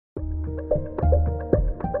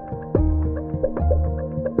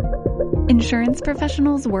Insurance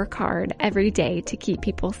professionals work hard every day to keep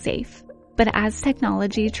people safe. But as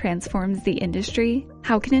technology transforms the industry,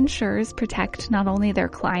 how can insurers protect not only their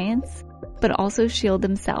clients, but also shield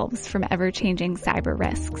themselves from ever-changing cyber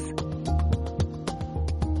risks?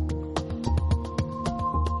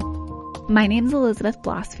 My name's Elizabeth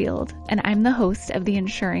Blossfield, and I'm the host of the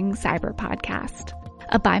Insuring Cyber podcast,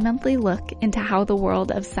 a bi-monthly look into how the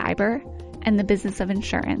world of cyber and the business of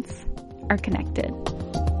insurance are connected.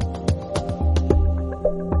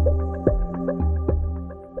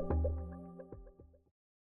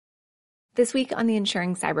 This week on the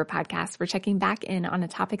Insuring Cyber podcast, we're checking back in on a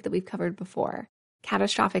topic that we've covered before,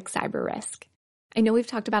 catastrophic cyber risk. I know we've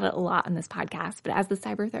talked about it a lot on this podcast, but as the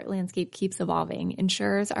cyber threat landscape keeps evolving,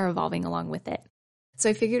 insurers are evolving along with it. So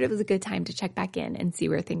I figured it was a good time to check back in and see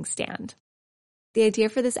where things stand. The idea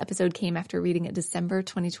for this episode came after reading a December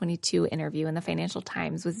 2022 interview in the Financial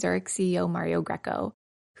Times with Zurich CEO Mario Greco,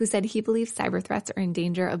 who said he believes cyber threats are in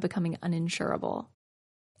danger of becoming uninsurable.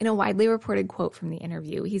 In a widely reported quote from the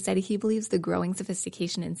interview, he said he believes the growing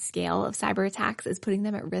sophistication and scale of cyber attacks is putting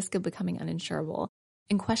them at risk of becoming uninsurable,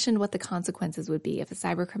 and questioned what the consequences would be if a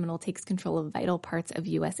cybercriminal takes control of vital parts of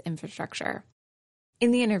U.S. infrastructure.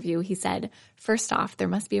 In the interview, he said, first off, there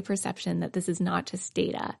must be a perception that this is not just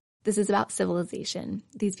data. This is about civilization.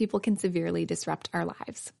 These people can severely disrupt our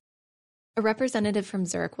lives. A representative from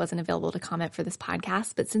Zurich wasn't available to comment for this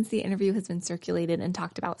podcast, but since the interview has been circulated and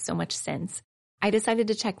talked about so much since, I decided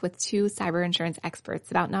to check with two cyber insurance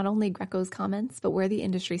experts about not only Greco's comments, but where the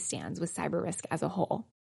industry stands with cyber risk as a whole.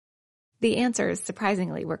 The answers,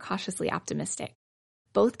 surprisingly, were cautiously optimistic.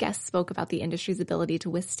 Both guests spoke about the industry's ability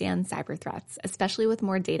to withstand cyber threats, especially with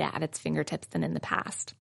more data at its fingertips than in the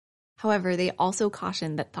past. However, they also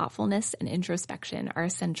cautioned that thoughtfulness and introspection are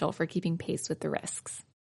essential for keeping pace with the risks.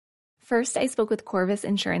 First, I spoke with Corvus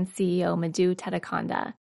Insurance CEO Madhu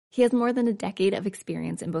Tedikonda. He has more than a decade of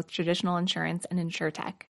experience in both traditional insurance and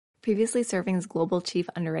insurtech, previously serving as Global Chief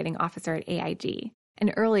Underwriting Officer at AIG,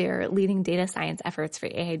 and earlier leading data science efforts for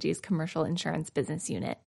AIG's commercial insurance business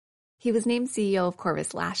unit. He was named CEO of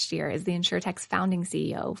Corvus last year as the insurtech's founding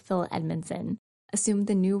CEO, Phil Edmondson, assumed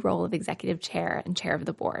the new role of executive chair and chair of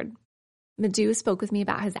the board. Madhu spoke with me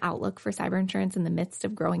about his outlook for cyber insurance in the midst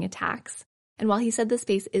of growing attacks, and while he said the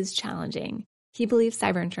space is challenging, he believes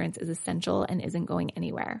cyber insurance is essential and isn't going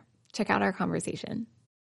anywhere. Check out our conversation.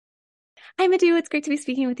 Hi, Madhu. It's great to be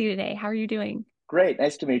speaking with you today. How are you doing? Great.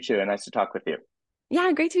 Nice to meet you and nice to talk with you. Yeah,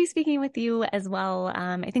 great to be speaking with you as well.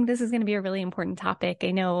 I think this is going to be a really important topic.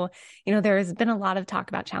 I know, there's been a lot of talk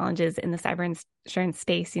about challenges in the cyber insurance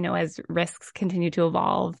space, as risks continue to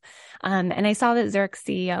evolve. And I saw that Zurich's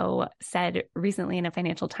CEO said recently in a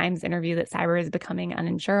Financial Times interview that cyber is becoming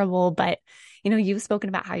uninsurable, but, you've spoken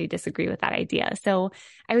about how you disagree with that idea. So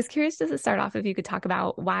I was curious just to start off if you could talk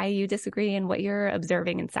about why you disagree and what you're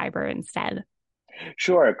observing in cyber instead.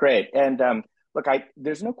 Sure, great. And look,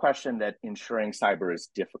 there's no question that insuring cyber is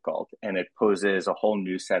difficult, and it poses a whole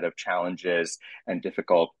new set of challenges and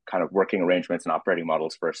difficult kind of working arrangements and operating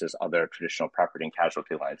models versus other traditional property and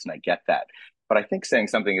casualty lines, and I get that. But I think saying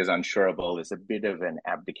something is uninsurable is a bit of an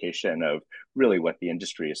abdication of really what the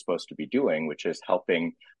industry is supposed to be doing, which is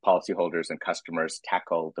helping policyholders and customers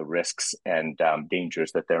tackle the risks and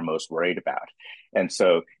dangers that they're most worried about. And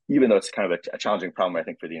so even though it's kind of a challenging problem, I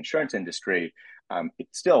think, for the insurance industry,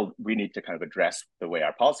 it's still, we need to kind of address the way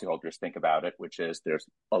our policyholders think about it, which is there's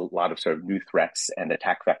a lot of sort of new threats and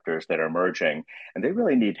attack vectors that are emerging, and they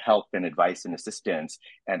really need help and advice and assistance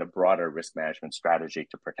and a broader risk management strategy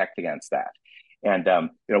to protect against that. And,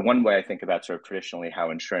 one way I think about sort of traditionally how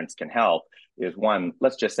insurance can help is one,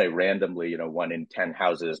 let's just say randomly, 1 in 10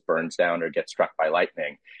 houses burns down or gets struck by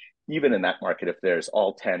lightning. Even in that market, if there's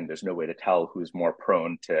all 10, there's no way to tell who's more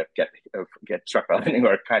prone to get struck by lightning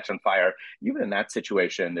or catch on fire. Even in that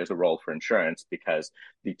situation, there's a role for insurance because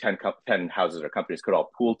the 10 houses or companies could all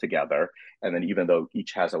pool together. And then even though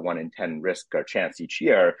each has a 1 in 10 risk or chance each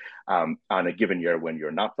year, on a given year when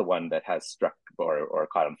you're not the one that has struck or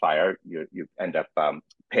caught on fire, you end up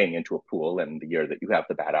paying into a pool, and the year that you have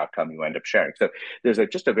the bad outcome, you end up sharing. So there's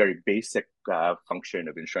just a very basic function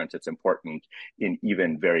of insurance that's important in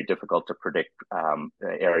even very difficult to predict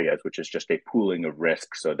areas, which is just a pooling of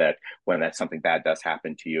risk so that when something bad does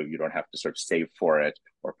happen to you, you don't have to sort of save for it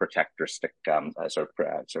or protect or stick sort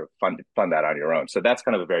of fund that on your own. So that's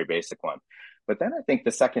kind of a very basic one. But then I think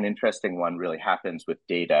the second interesting one really happens with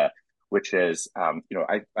data, which is,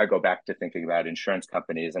 I go back to thinking about insurance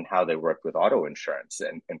companies and how they work with auto insurance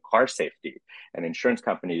and car safety. And insurance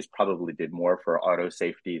companies probably did more for auto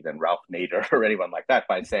safety than Ralph Nader or anyone like that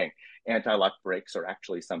by saying, anti-lock brakes are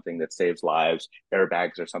actually something that saves lives.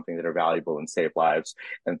 Airbags are something that are valuable and save lives.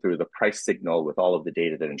 And through the price signal with all of the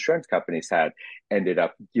data that insurance companies had, ended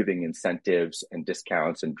up giving incentives and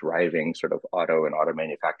discounts and driving sort of auto and auto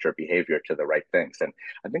manufacturer behavior to the right things. And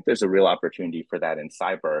I think there's a real opportunity for that in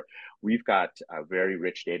cyber. We've got a very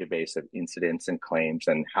rich database of incidents and claims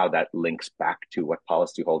and how that links back to what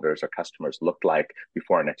policyholders or customers looked like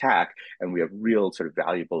before an attack. And we have real sort of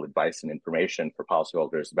valuable advice and information for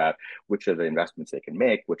policyholders about which are the investments they can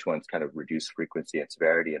make, which ones kind of reduce frequency and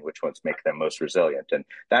severity, and which ones make them most resilient. And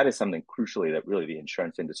that is something crucially that really the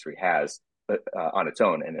insurance industry has on its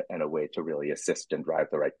own, and a way to really assist and drive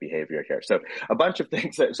the right behavior here. So a bunch of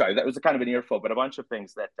things sorry, that was kind of an earful, but a bunch of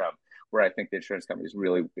things that where I think the insurance companies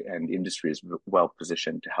really and the industry is well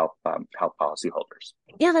positioned to help policyholders.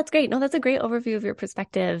 Yeah, that's great. No, that's a great overview of your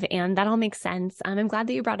perspective, and that all makes sense. I'm glad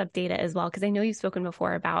that you brought up data as well, because I know you've spoken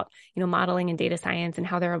before about, modeling and data science and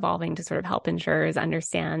how they're evolving to sort of help insurers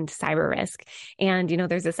understand cyber risk. And,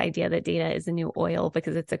 there's this idea that data is the new oil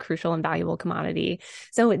because it's a crucial and valuable commodity.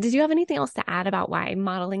 So did you have anything else to add about why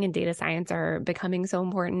modeling and data science are becoming so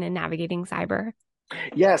important in navigating cyber?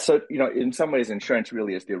 Yeah, so in some ways, insurance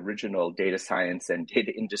really is the original data science and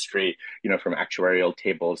data industry. From actuarial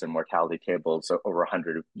tables and mortality tables over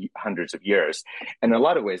hundreds of years. And in a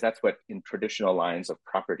lot of ways, that's what in traditional lines of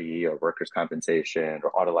property or workers' compensation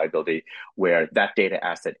or auto liability, where that data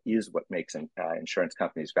asset is what makes insurance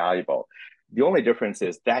companies valuable. The only difference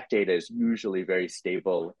is that data is usually very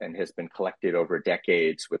stable and has been collected over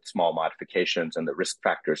decades with small modifications, and the risk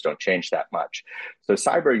factors don't change that much. So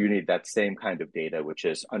cyber, you need that same kind of data, which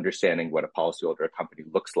is understanding what a policyholder or company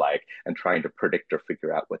looks like and trying to predict or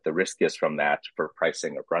figure out what the risk is from that for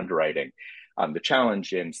pricing or for underwriting. The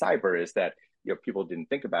challenge in cyber is that people didn't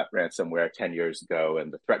think about ransomware 10 years ago,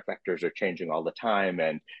 and the threat vectors are changing all the time,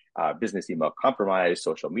 and business email compromise,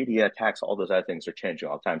 social media attacks, all those other things are changing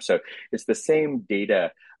all the time. So it's the same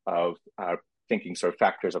data of thinking sort of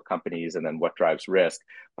factors of companies and then what drives risk,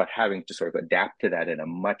 but having to sort of adapt to that in a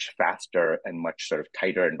much faster and much sort of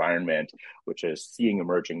tighter environment, which is seeing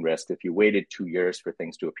emerging risk. If you waited 2 years for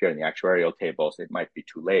things to appear in the actuarial tables, it might be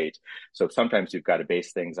too late. So sometimes you've got to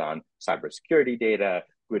base things on cybersecurity data,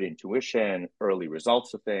 good intuition, early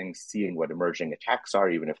results of things, seeing what emerging attacks are,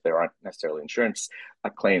 even if there aren't necessarily insurance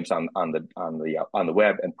claims on the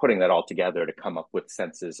web, and putting that all together to come up with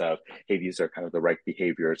senses of, hey, these are kind of the right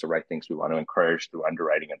behaviors, the right things we want to encourage through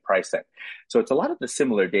underwriting and pricing. So it's a lot of the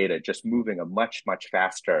similar data, just moving a much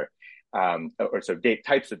faster.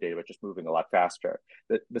 Types of data, but just moving a lot faster.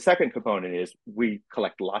 The second component is we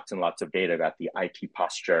collect lots and lots of data about the IT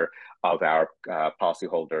posture of our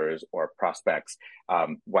policyholders or prospects,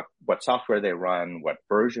 what software they run, what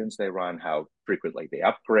versions they run, how frequently they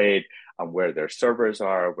upgrade, where their servers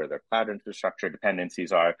are, where their cloud infrastructure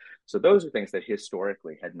dependencies are. So those are things that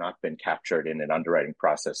historically had not been captured in an underwriting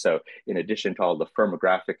process. So in addition to all the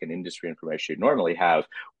firmographic and industry information you normally have,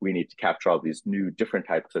 we need to capture all these new different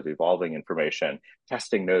types of evolving information,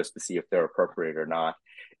 testing those to see if they're appropriate or not.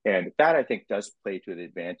 And that, I think, does play to the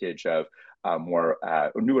advantage of more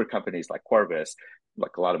newer companies like Corvus.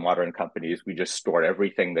 Like a lot of modern companies, we just store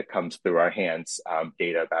everything that comes through our hands,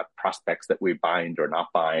 data about prospects that we bind or not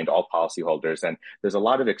bind, all policyholders. And there's a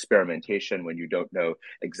lot of experimentation when you don't know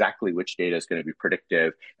exactly which data is going to be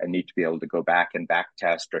predictive and need to be able to go back and back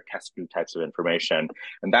test or test new types of information.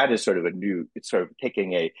 And that is it's sort of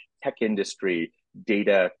taking a tech industry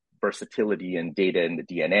data versatility and data in the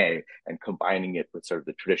DNA and combining it with sort of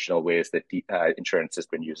the traditional ways that insurance has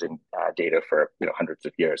been using data for hundreds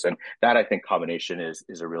of years. And that, I think, combination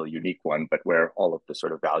is a really unique one, but where all of the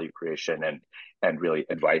sort of value creation and really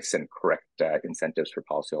advice and correct incentives for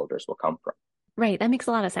policyholders will come from. Right. That makes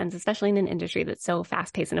a lot of sense, especially in an industry that's so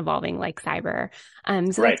fast-paced and evolving like cyber. So Right.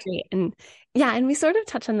 That's great. And yeah, and we sort of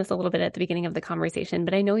touched on this a little bit at the beginning of the conversation,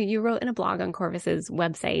 but I know you wrote in a blog on Corvus's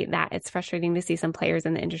website that it's frustrating to see some players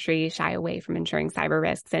in the industry shy away from insuring cyber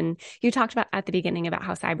risks. And you talked about at the beginning about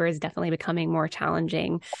how cyber is definitely becoming more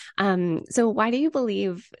challenging. So why do you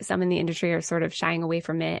believe some in the industry are sort of shying away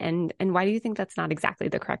from it? And why do you think that's not exactly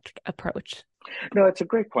the correct approach? No, it's a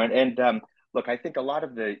great point. And look, I think a lot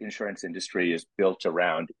of the insurance industry is built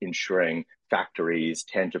around insuring factories,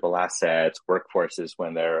 tangible assets, workforces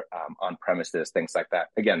when they're on premises, things like that.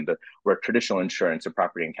 Again, where traditional insurance or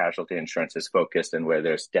property and casualty insurance is focused and where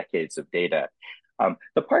there's decades of data.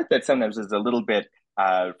 The part that sometimes is a little bit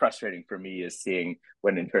frustrating for me is seeing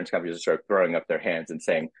when insurance companies are sort of throwing up their hands and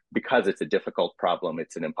saying, because it's a difficult problem,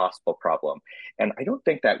 it's an impossible problem. And I don't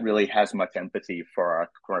think that really has much empathy for our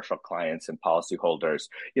commercial clients and policyholders.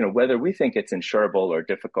 Whether we think it's insurable or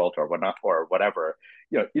difficult or whatnot or whatever,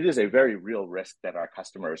 it is a very real risk that our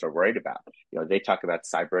customers are worried about. They talk about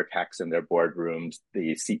cyber attacks in their boardrooms.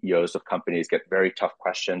 The CEOs of companies get very tough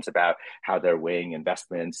questions about how they're weighing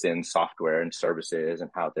investments in software and services and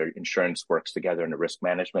how their insurance works together in a risk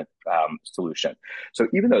management solution. So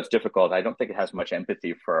even though it's difficult, I don't think it has much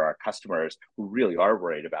empathy for our customers who really are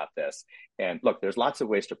worried about this. And look, there's lots of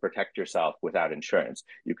ways to protect yourself without insurance.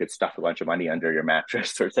 You could stuff a bunch of money under your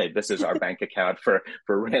mattress or say, this is our bank account for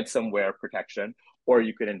ransomware protection. Or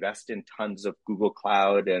you could invest in tons of Google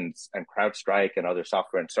Cloud and CrowdStrike and other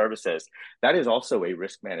software and services. That is also a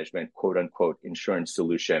risk management, quote unquote, insurance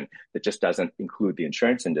solution that just doesn't include the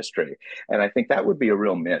insurance industry. And I think that would be a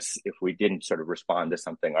real miss if we didn't sort of respond to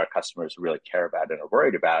something our customers really care about and are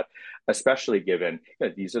worried about, especially given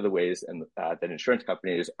these are the ways that insurance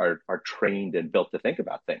companies are trained and built to think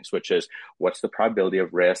about things, which is what's the probability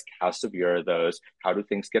of risk? How severe are those? How do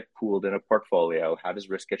things get pooled in a portfolio? How does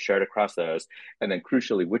risk get shared across those? And then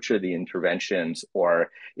crucially, which are the interventions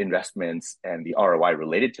or investments and the ROI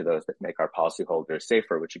related to those that make our policyholders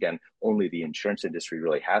safer, which again, only the insurance industry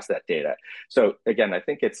really has that data. So again, I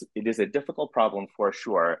think it is a difficult problem for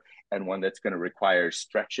sure, and one that's going to require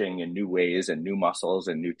stretching in new ways and new muscles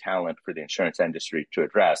and new talent for the insurance industry to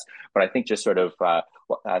address. But I think just sort of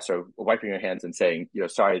wiping your hands and saying,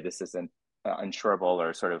 sorry, this isn't insurable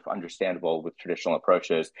or sort of understandable with traditional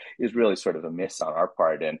approaches is really sort of a miss on our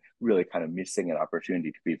part, and really kind of missing an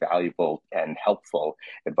opportunity to be valuable and helpful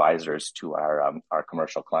advisors to our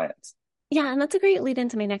commercial clients. Yeah, and that's a great lead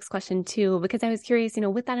into my next question too, because I was curious,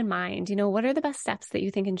 with that in mind, what are the best steps that you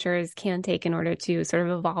think insurers can take in order to sort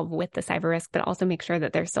of evolve with the cyber risk, but also make sure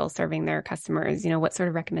that they're still serving their customers? What sort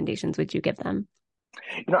of recommendations would you give them?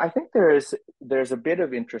 I think there's a bit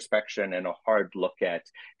of introspection and a hard look at,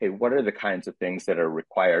 hey, what are the kinds of things that are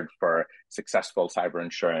required for successful cyber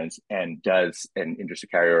insurance, and does an industry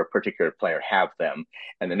carrier or a particular player have them?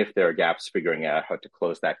 And then if there are gaps, figuring out how to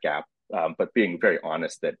close that gap. But being very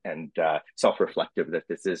honest and self-reflective that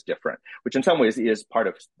this is different, which in some ways is part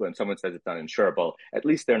of when someone says it's uninsurable, at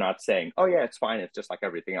least they're not saying, oh yeah, it's fine, it's just like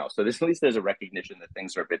everything else. So at least there's a recognition that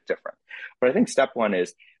things are a bit different. But I think step one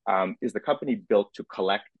is the company built to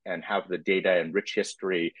collect and have the data and rich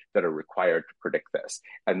history that are required to predict this?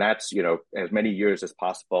 And that's, as many years as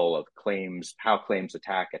possible of claims, how claims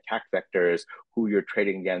attack vectors, who you're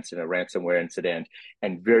trading against in a ransomware incident,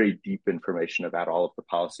 and very deep information about all of the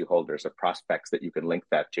policyholders or prospects that you can link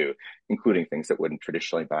that to, including things that wouldn't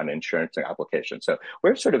traditionally be on an insurance application. So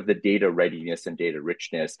where's sort of the data readiness and data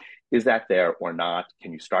richness? Is that there or not?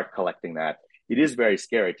 Can you start collecting that? It is very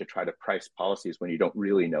scary to try to price policies when you don't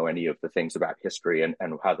really know any of the things about history and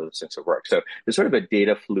how those things work. So there's sort of a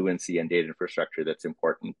data fluency and data infrastructure that's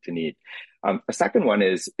important to need. A second one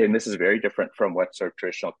is, and this is very different from what sort of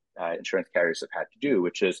traditional insurance carriers have had to do,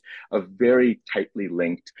 which is a very tightly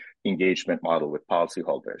linked engagement model with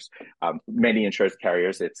policyholders. Many insurance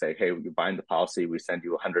carriers, they'd say, hey, you bind the policy, we send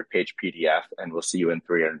you a 100-page PDF, and we'll see you in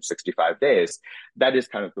 365 days. That is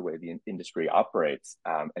kind of the way the industry operates,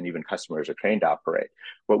 and even customers are trained to operate.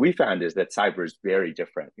 What we found is that cyber is very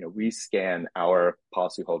different. We scan our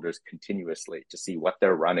policyholders continuously to see what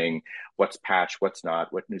they're running, what's patched, what's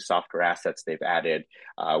not, what new software assets they've added,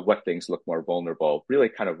 what things look more vulnerable, really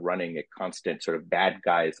kind of running a constant sort of bad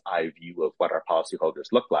guy's eye view of what our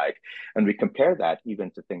policyholders look like. And we compare that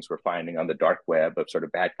even to things we're finding on the dark web of sort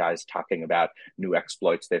of bad guys talking about new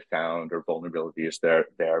exploits they've found or vulnerabilities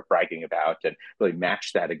they're bragging about, and really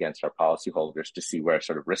match that against our policyholders to see where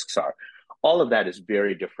sort of risks are. All of that is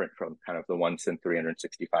very different from kind of the once in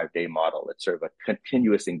 365-day model. It's sort of a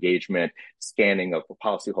continuous engagement, scanning of the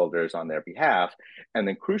policyholders on their behalf, and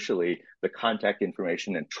then crucially, the contact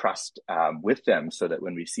information and trust with them, so that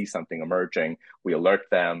when we see something emerging, we alert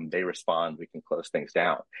them, they respond, we can close things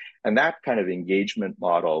down. And that kind of engagement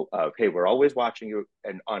model of, hey, we're always watching you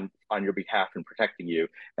and on your behalf and protecting you.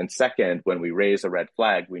 And second, when we raise a red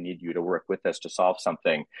flag, we need you to work with us to solve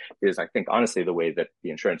something, is, I think, honestly, the way that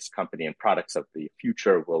the insurance company and products of the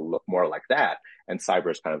future will look more like that. And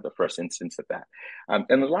cyber is kind of the first instance of that.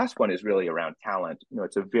 And the last one is really around talent.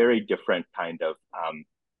 It's a very different kind of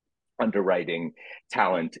underwriting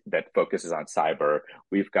talent that focuses on cyber.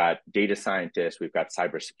 We've got data scientists, we've got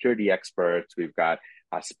cybersecurity experts, we've got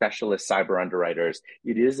specialist cyber underwriters.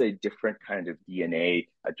 It is a different kind of DNA,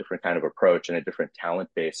 a different kind of approach, and a different talent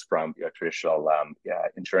base from traditional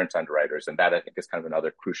insurance underwriters. And that, I think, is kind of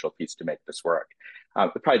another crucial piece to make this work.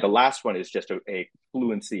 Probably the last one is just a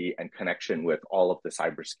fluency and connection with all of the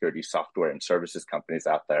cybersecurity software and services companies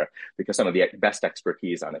out there, because some of the best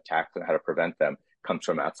expertise on attacks and how to prevent them comes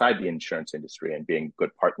from outside the insurance industry, and being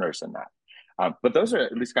good partners in that. But those are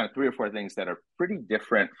at least kind of 3 or 4 things that are pretty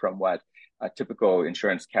different from what a typical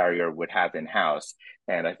insurance carrier would have in-house.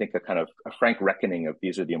 And I think a kind of a frank reckoning of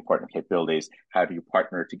these are the important capabilities. How do you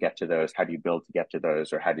partner to get to those? How do you build to get to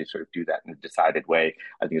those? Or how do you sort of do that in a decided way?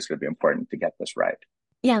 I think it's going to be important to get this right.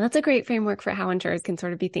 Yeah, that's a great framework for how insurers can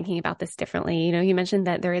sort of be thinking about this differently. You mentioned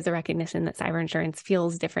that there is a recognition that cyber insurance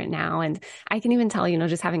feels different now. And I can even tell,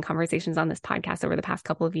 just having conversations on this podcast over the past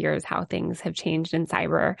couple of years, how things have changed in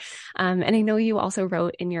cyber. And I know you also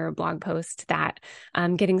wrote in your blog post that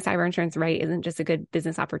getting cyber insurance right isn't just a good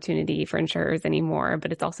business opportunity for insurers anymore,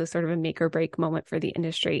 but it's also sort of a make or break moment for the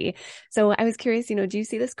industry. So I was curious, do you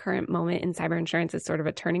see this current moment in cyber insurance as sort of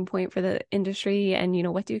a turning point for the industry? And,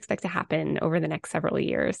 what do you expect to happen over the next several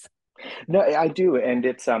years? No, I do. And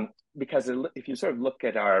it's because if you sort of look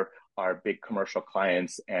at our big commercial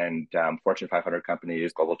clients and Fortune 500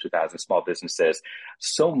 companies, Global 2000 small businesses,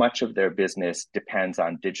 so much of their business depends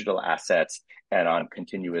on digital assets and on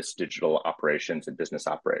continuous digital operations and business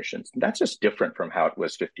operations. And that's just different from how it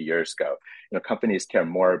was 50 years ago. Companies care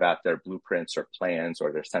more about their blueprints or plans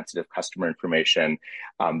or their sensitive customer information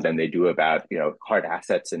than they do about, hard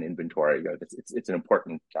assets and inventory. It's an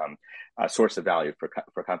important source of value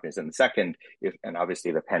for companies. And the second, and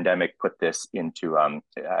obviously the pandemic put this into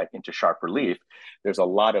sharp relief, there's a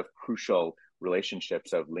lot of crucial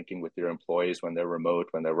relationships of linking with your employees when they're remote,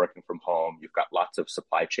 when they're working from home. You've got lots of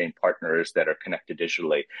supply chain partners that are connected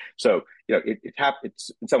digitally. So,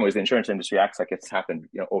 it's in some ways the insurance industry acts like it's happened,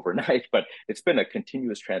 overnight, but it's been a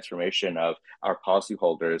continuous transformation of our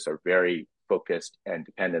policyholders are very focused and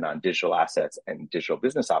dependent on digital assets and digital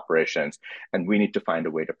business operations. And we need to find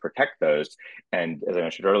a way to protect those. And as I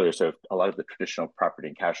mentioned earlier, so a lot of the traditional property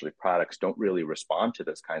and casualty products don't really respond to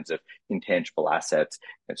those kinds of intangible assets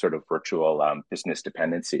and sort of virtual business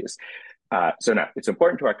dependencies. So now it's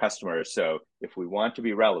important to our customers. So if we want to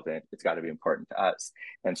be relevant, it's got to be important to us.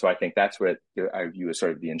 And so I think that's what I view as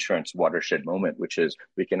sort of the insurance watershed moment, which is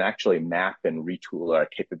we can actually map and retool our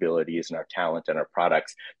capabilities and our talent and our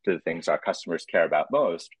products to the things our customers care about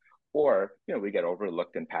most. Or, we get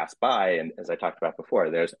overlooked and passed by. And as I talked about before,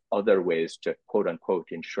 there's other ways to quote unquote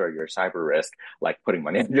insure your cyber risk, like putting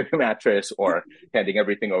money under your mattress or handing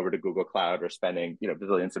everything over to Google Cloud or spending,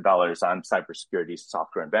 billions of dollars on cybersecurity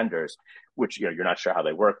software and vendors, which, you're not sure how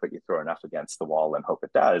they work, but you throw enough against the wall and hope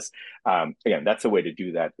it does. Again, that's a way to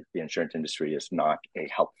do that if the insurance industry is not a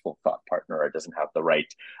helpful thought partner or doesn't have the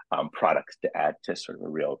right products to add to sort of a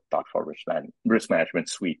real thoughtful risk management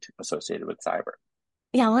suite associated with cyber.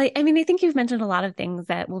 Yeah, well, I think you've mentioned a lot of things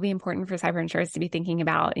that will be important for cyber insurers to be thinking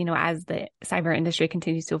about, as the cyber industry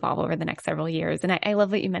continues to evolve over the next several years. And I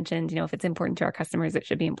love what you mentioned, if it's important to our customers, it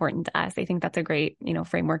should be important to us. I think that's a great,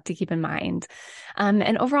 framework to keep in mind.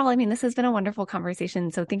 And overall, this has been a wonderful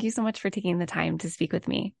conversation. So thank you so much for taking the time to speak with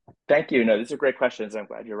me. Thank you. No, these are great questions. I'm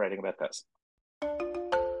glad you're writing about this.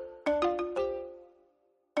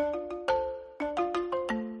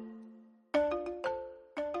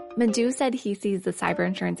 Madhu said he sees the cyber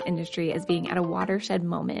insurance industry as being at a watershed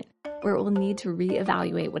moment where it will need to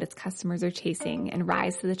reevaluate what its customers are chasing and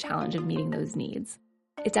rise to the challenge of meeting those needs.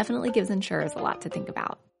 It definitely gives insurers a lot to think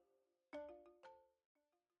about.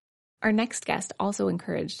 Our next guest also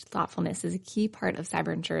encouraged thoughtfulness as a key part of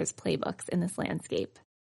cyber insurers' playbooks in this landscape.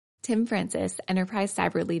 Tim Francis, Enterprise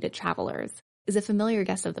Cyber Lead at Travelers, is a familiar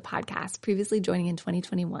guest of the podcast, previously joining in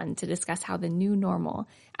 2021 to discuss how the new normal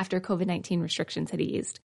after COVID-19 restrictions had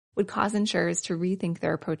eased would cause insurers to rethink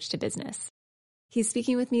their approach to business. He's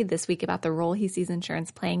speaking with me this week about the role he sees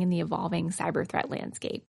insurance playing in the evolving cyber threat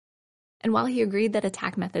landscape. And while he agreed that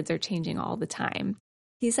attack methods are changing all the time,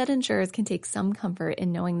 he said insurers can take some comfort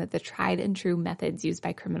in knowing that the tried and true methods used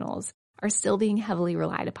by criminals are still being heavily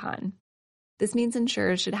relied upon. This means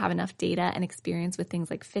insurers should have enough data and experience with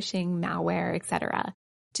things like phishing, malware, etc.,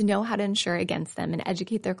 to know how to insure against them and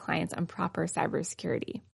educate their clients on proper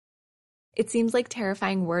cybersecurity. It seems like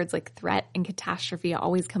terrifying words like threat and catastrophe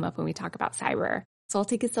always come up when we talk about cyber, so I'll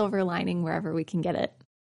take a silver lining wherever we can get it.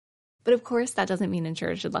 But of course, that doesn't mean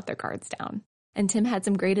insurers should let their guards down. And Tim had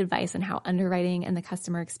some great advice on how underwriting and the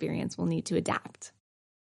customer experience will need to adapt.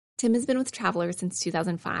 Tim has been with Travelers since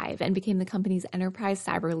 2005 and became the company's enterprise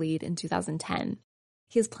cyber lead in 2010.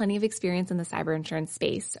 He has plenty of experience in the cyber insurance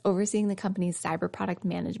space, overseeing the company's cyber product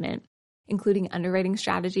management, including underwriting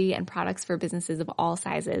strategy and products for businesses of all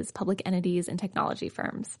sizes, public entities, and technology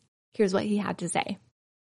firms. Here's what he had to say.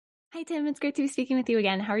 Hi, Tim. It's great to be speaking with you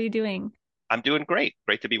again. How are you doing? I'm doing great.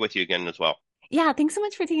 Great to be with you again as well. Yeah, thanks so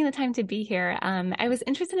much for taking the time to be here. I was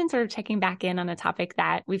interested in sort of checking back in on a topic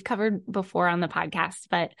that we've covered before on the podcast,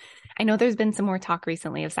 but I know there's been some more talk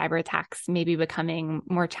recently of cyber attacks maybe becoming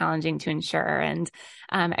more challenging to insure. And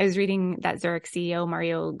I was reading that Zurich CEO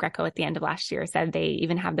Mario Greco at the end of last year said they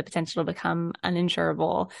even have the potential to become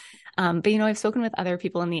uninsurable. But, I've spoken with other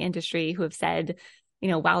people in the industry who have said,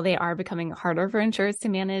 while they are becoming harder for insurers to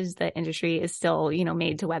manage, the industry is still,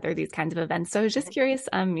 made to weather these kinds of events. So I was just curious,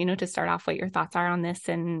 to start off what your thoughts are on this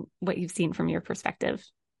and what you've seen from your perspective.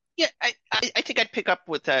 Yeah, I think I'd pick up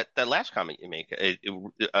with that last comment you make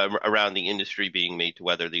around the industry being made to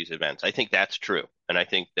weather these events. I think that's true. And I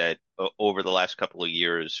think that over the last couple of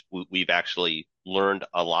years, we've actually learned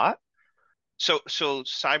a lot. So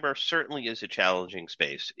cyber certainly is a challenging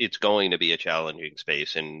space. It's going to be a challenging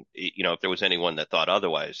space. And, if there was anyone that thought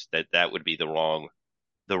otherwise, that would be the wrong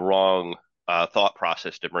thought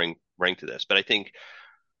process to bring to this. But I think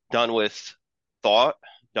done with thought,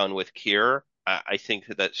 done with care, I think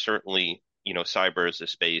that certainly, cyber is a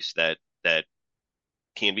space that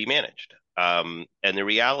can be managed. And the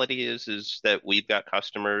reality is that we've got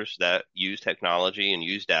customers that use technology and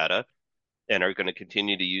use data and are going to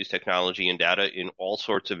continue to use technology and data in all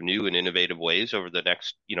sorts of new and innovative ways over the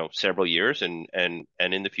next, several years and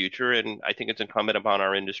in the future. And I think it's incumbent upon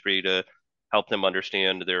our industry to help them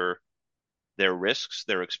understand their risks,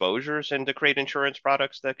 their exposures, and to create insurance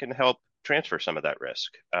products that can help transfer some of that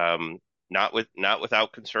risk. Not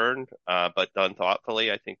without concern, but done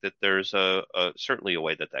thoughtfully. I think that there's certainly a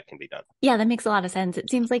way that can be done. Yeah, that makes a lot of sense. It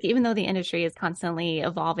seems like even though the industry is constantly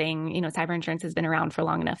evolving, cyber insurance has been around for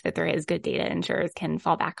long enough that there is good data insurers can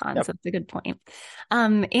fall back on. Yep. So it's a good point.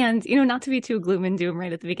 And, not to be too gloom and doom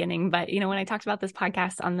right at the beginning, but, when I talked about this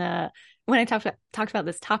podcast when I talked about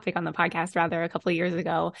this topic on the podcast, rather, a couple of years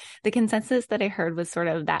ago, the consensus that I heard was sort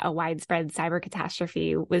of that a widespread cyber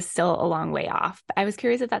catastrophe was still a long way off. I was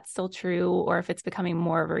curious if that's still true or if it's becoming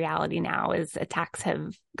more of a reality now as attacks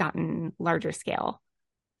have gotten larger scale.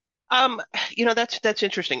 That's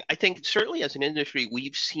interesting. I think certainly as an industry,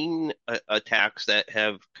 we've seen attacks that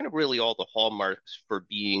have kind of really all the hallmarks for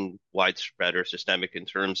being widespread or systemic in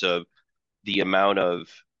terms of the amount of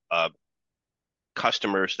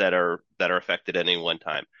customers that are affected at any one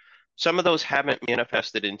time. Some of those haven't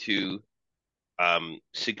manifested into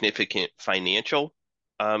significant financial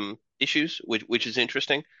issues, which is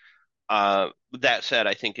interesting. That said,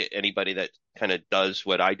 I think anybody that kind of does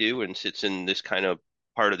what I do and sits in this kind of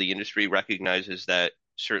part of the industry recognizes that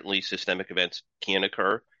certainly systemic events can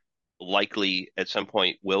occur, likely at some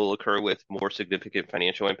point will occur with more significant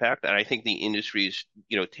financial impact. And I think the industry's,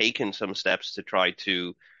 taken some steps to try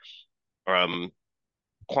to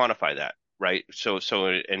quantify that, right? So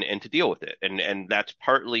and to deal with it. And that's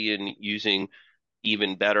partly in using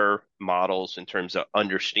even better models in terms of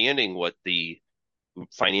understanding what the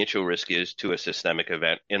financial risk is to a systemic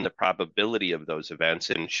event and the probability of those events,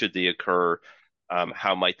 and should they occur,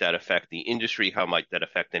 how might that affect the industry? How might that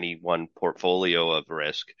affect any one portfolio of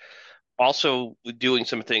risk? Also doing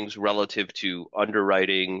some things relative to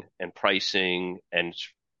underwriting and pricing and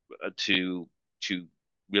to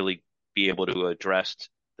really be able to address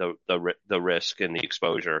the risk and the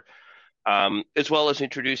exposure, as well as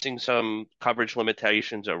introducing some coverage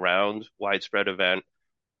limitations around widespread event.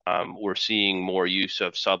 We're seeing more use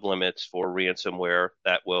of sublimits for ransomware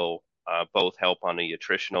that will both help on the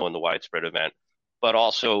attritional and the widespread event, but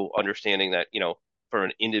also understanding that, for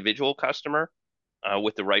an individual customer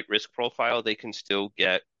with the right risk profile, they can still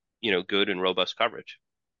get, good and robust coverage.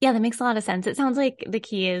 Yeah, that makes a lot of sense. It sounds like the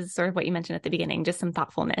key is sort of what you mentioned at the beginning, just some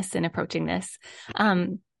thoughtfulness in approaching this.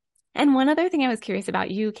 And one other thing I was curious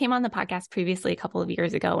about, you came on the podcast previously a couple of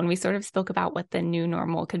years ago, and we sort of spoke about what the new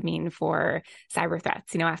normal could mean for cyber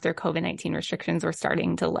threats, after COVID-19 restrictions were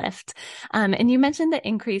starting to lift. And you mentioned that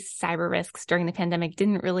increased cyber risks during the pandemic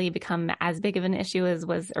didn't really become as big of an issue as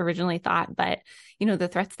was originally thought. But, the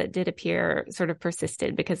threats that did appear sort of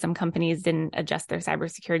persisted because some companies didn't adjust their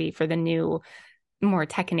cybersecurity for the new, more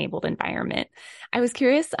tech-enabled environment. I was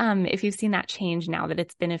curious if you've seen that change now that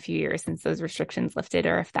it's been a few years since those restrictions lifted,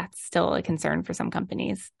 or if that's still a concern for some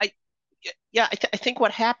companies. I think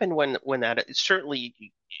what happened when that, certainly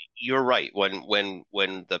you're right. When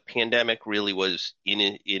the pandemic really was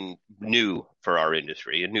in new for our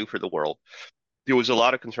industry and new for the world, there was a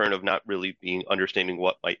lot of concern of not really understanding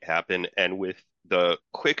what might happen. And with the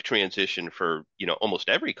quick transition for, almost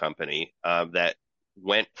every company that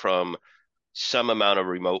went from some amount of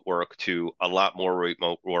remote work to a lot more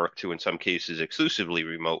remote work to, in some cases, exclusively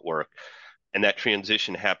remote work. And that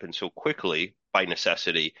transition happened so quickly by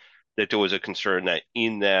necessity that there was a concern that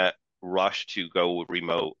in that rush to go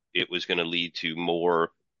remote, it was going to lead to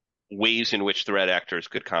more ways in which threat actors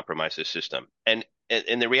could compromise the system. And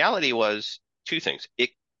the reality was two things.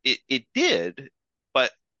 It did,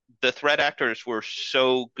 but the threat actors were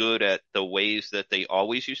so good at the ways that they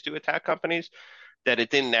always used to attack companies that it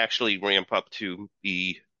didn't actually ramp up to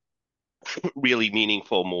be really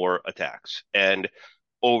meaningful more attacks. And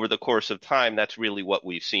over the course of time, that's really what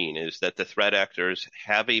we've seen is that the threat actors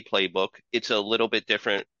have a playbook. It's a little bit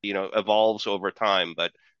different, evolves over time,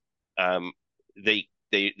 but um,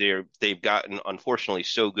 they've gotten unfortunately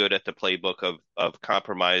so good at the playbook of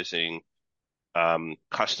compromising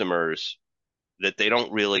customers that they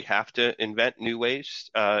don't really have to invent new ways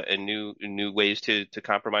and new ways to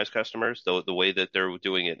compromise customers. Though the way that they're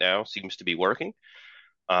doing it now seems to be working.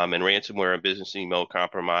 And ransomware and business email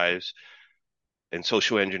compromise and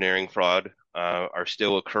social engineering fraud are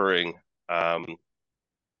still occurring at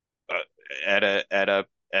a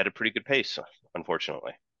pretty good pace,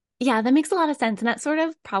 unfortunately. Yeah, that makes a lot of sense. And that sort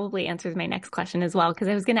of probably answers my next question as well, because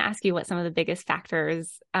I was going to ask you what some of the biggest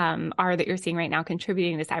factors are that you're seeing right now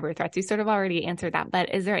contributing to cyber threats. You sort of already answered that,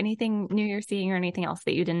 but is there anything new you're seeing or anything else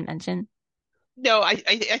that you didn't mention? No, I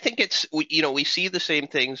think we see the same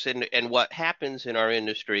things, and what happens in our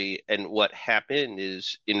industry and what happened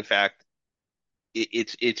is, in fact,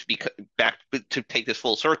 it's because back to take this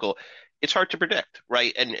full circle, it's hard to predict,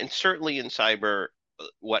 right? And certainly in cyber,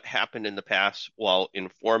 what happened in the past, while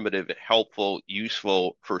informative, helpful,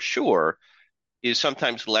 useful for sure, is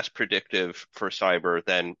sometimes less predictive for cyber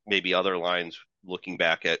than maybe other lines looking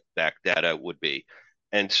back at back data would be.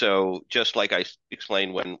 And so, just like I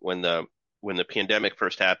explained when the pandemic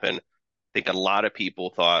first happened, I think a lot of people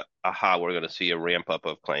thought, aha, we're going to see a ramp up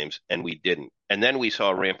of claims, and we didn't. And then we saw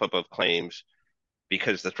a ramp up of claims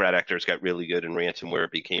because the threat actors got really good and ransomware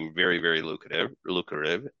became very, very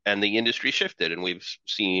lucrative, and the industry shifted, and we've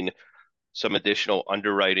seen some additional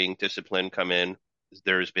underwriting discipline come in.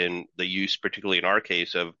 There's been the use, particularly in our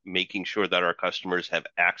case, of making sure that our customers have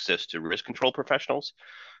access to risk control professionals.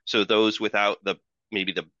 So those without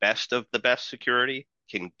maybe the best of the best security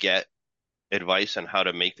can get advice on how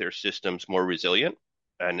to make their systems more resilient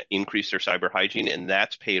and increase their cyber hygiene, and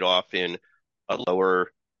that's paid off in a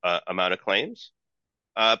lower amount of claims.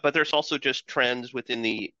 But there's also just trends within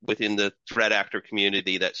the threat actor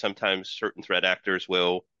community that sometimes certain threat actors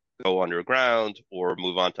will go underground or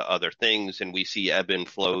move on to other things, and we see ebb and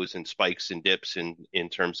flows and spikes and dips in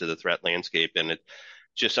terms of the threat landscape, and it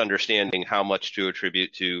just understanding how much to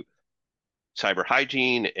attribute to cyber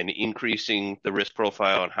hygiene and increasing the risk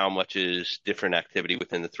profile and how much is different activity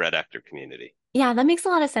within the threat actor community. Yeah, that makes a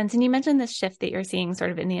lot of sense. And you mentioned this shift that you're seeing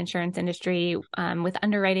sort of in the insurance industry with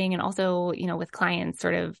underwriting and also, with clients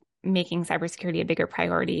sort of making cybersecurity a bigger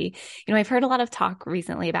priority. I've heard a lot of talk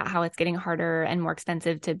recently about how it's getting harder and more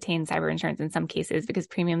expensive to obtain cyber insurance in some cases because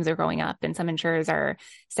premiums are going up and some insurers are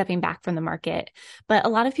stepping back from the market. But a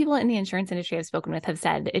lot of people in the insurance industry I've spoken with have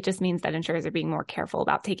said it just means that insurers are being more careful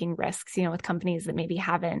about taking risks, with companies that maybe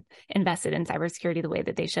haven't invested in cybersecurity the way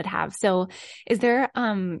that they should have. So is there,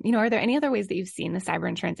 are there any other ways that you've seen the cyber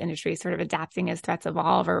insurance industry sort of adapting as threats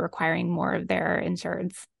evolve or requiring more of their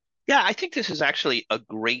insureds? Yeah, I think this is actually a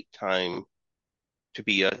great time to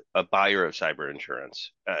be a buyer of cyber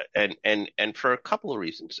insurance, and for a couple of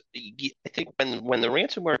reasons. I think when the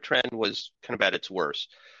ransomware trend was kind of at its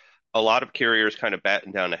worst, a lot of carriers kind of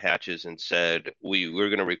battened down the hatches and said we're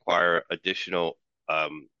going to require additional a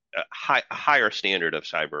higher standard of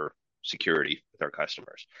cyber security with our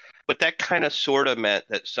customers. But that kind of sort of meant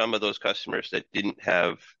that some of those customers that didn't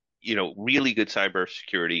have really good cyber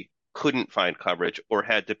security couldn't find coverage or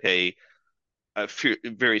had to pay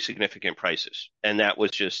very significant prices. And that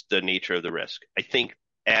was just the nature of the risk. I think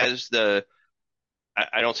I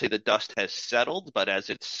don't say the dust has settled, but as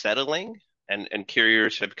it's settling and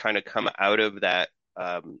carriers have kind of come out of that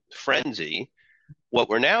frenzy, what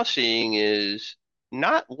we're now seeing is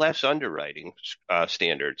not less underwriting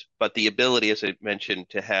standards, but the ability, as I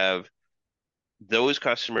mentioned, to have those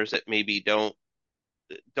customers that maybe don't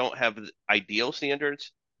have ideal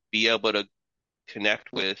standards be able to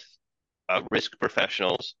connect with risk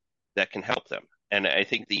professionals that can help them. And I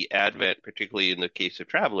think the advent, particularly in the case of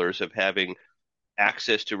travelers, of having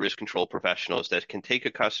access to risk control professionals that can take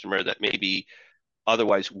a customer that maybe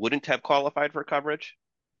otherwise wouldn't have qualified for coverage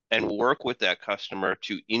and work with that customer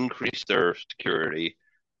to increase their security.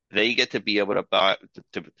 They get to be able to buy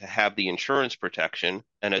to have the insurance protection.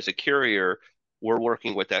 And as a carrier, we're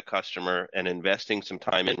working with that customer and investing some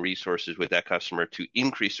time and resources with that customer to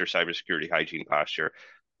increase their cybersecurity hygiene posture.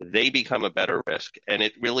 They become a better risk. And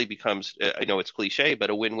it really becomes, I know it's cliche, but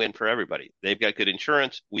a win-win for everybody. They've got good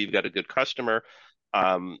insurance. We've got a good customer.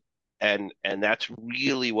 And that's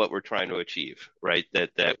really what we're trying to achieve, right?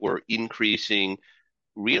 That we're increasing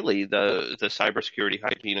really the cybersecurity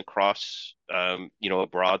hygiene across a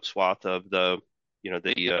broad swath of the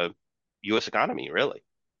U.S. economy, really.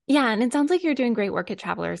 Yeah, and it sounds like you're doing great work at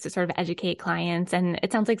Travelers to sort of educate clients. And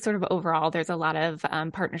it sounds like sort of overall, there's a lot of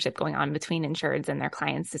partnership going on between insureds and their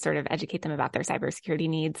clients to sort of educate them about their cybersecurity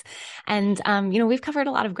needs. And, we've covered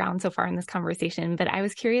a lot of ground so far in this conversation, but I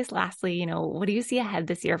was curious, lastly, what do you see ahead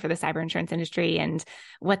this year for the cyber insurance industry, and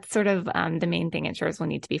what's sort of the main thing insurers will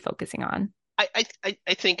need to be focusing on? I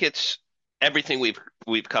think it's everything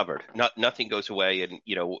we've covered. Nothing goes away.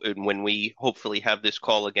 And when we hopefully have this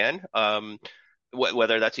call again,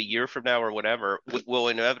 whether that's a year from now or whatever, we'll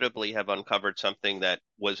inevitably have uncovered something that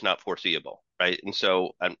was not foreseeable, right? And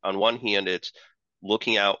so on one hand, it's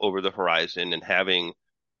looking out over the horizon and having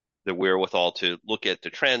the wherewithal to look at the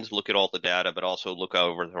trends, look at all the data, but also look out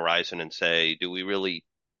over the horizon and say, do we really,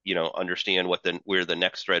 understand where the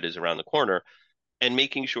next threat is around the corner? And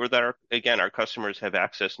making sure that our customers have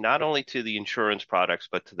access not only to the insurance products,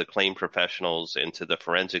 but to the claim professionals and to the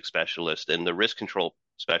forensic specialists and the risk control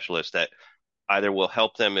specialists that either will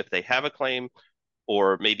help them if they have a claim,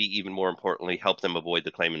 or maybe even more importantly, help them avoid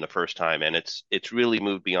the claim in the first time. And it's really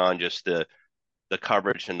moved beyond just the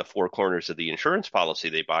coverage and the four corners of the insurance policy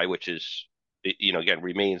they buy, which is, again,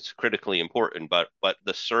 remains critically important. But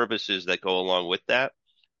the services that go along with that,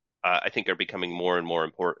 I think, are becoming more and more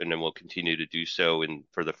important and will continue to do so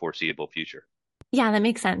for the foreseeable future. Yeah, that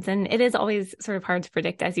makes sense. And it is always sort of hard to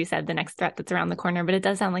predict, as you said, the next threat that's around the corner. But it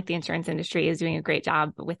does sound like the insurance industry is doing a great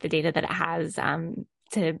job with the data that it has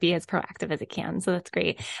to be as proactive as it can. So that's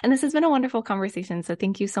great. And this has been a wonderful conversation. So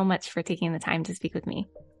thank you so much for taking the time to speak with me.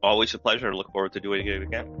 Always a pleasure. Look forward to doing it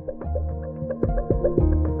again.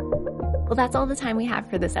 Well, that's all the time we have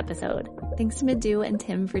for this episode. Thanks to Madhu and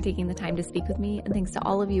Tim for taking the time to speak with me, and thanks to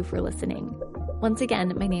all of you for listening. Once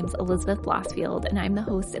again, my name's Elizabeth Blossfield, and I'm the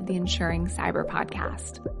host of the Insuring Cyber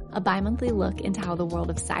podcast, a bi-monthly look into how the world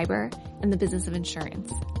of cyber and the business of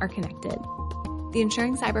insurance are connected. The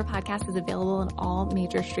Insuring Cyber podcast is available on all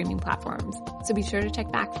major streaming platforms, so be sure to check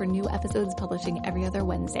back for new episodes publishing every other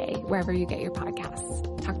Wednesday, wherever you get your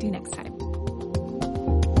podcasts. Talk to you next time.